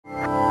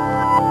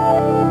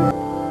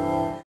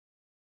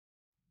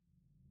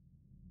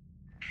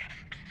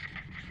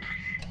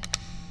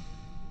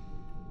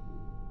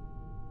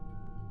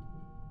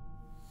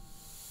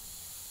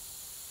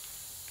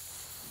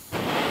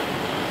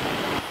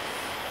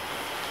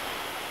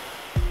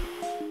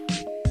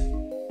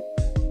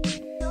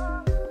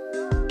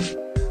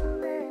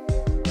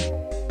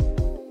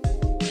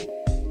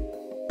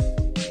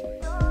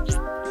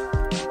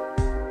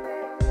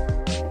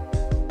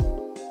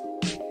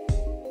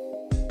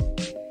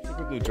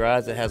glue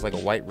dries, it has like a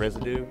white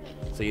residue.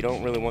 So you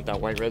don't really want that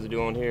white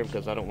residue on here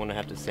because I don't want to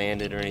have to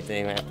sand it or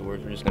anything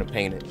afterwards. We're just gonna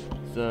paint it.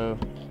 So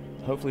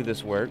hopefully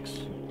this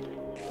works.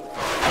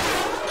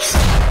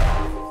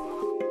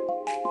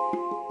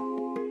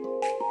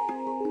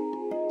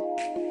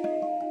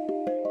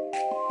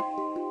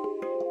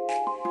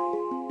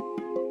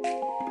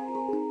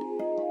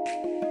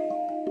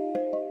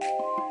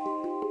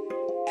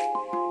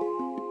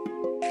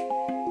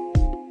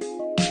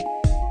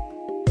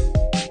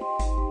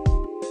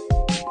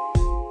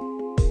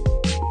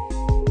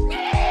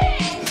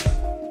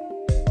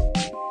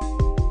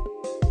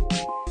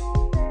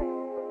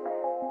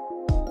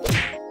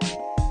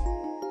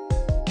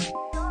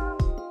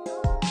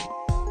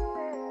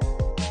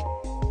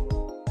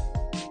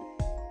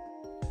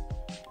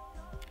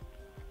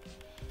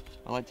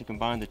 I like to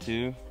combine the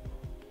two.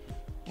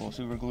 We'll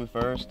super glue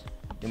first,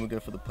 then we'll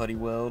go for the putty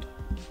weld.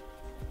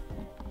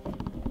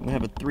 We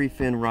have a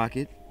 3-fin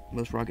rocket.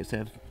 Most rockets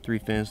have 3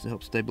 fins to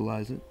help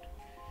stabilize it.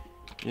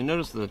 You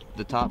notice the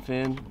top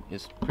fin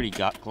is pretty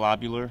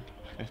globular.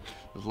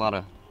 There's a lot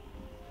of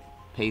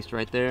paste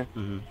right there.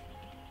 All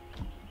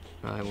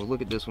right, well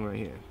look at this one right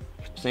here.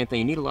 Same thing,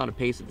 you need a lot of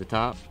paste at the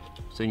top,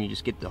 so you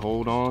just get the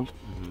hold on,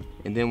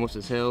 and then once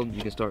it's held,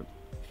 you can start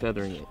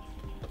feathering it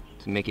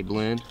to make it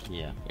blend.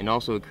 Yeah. And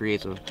also it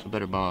creates a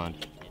better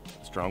bond,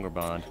 a stronger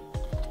bond.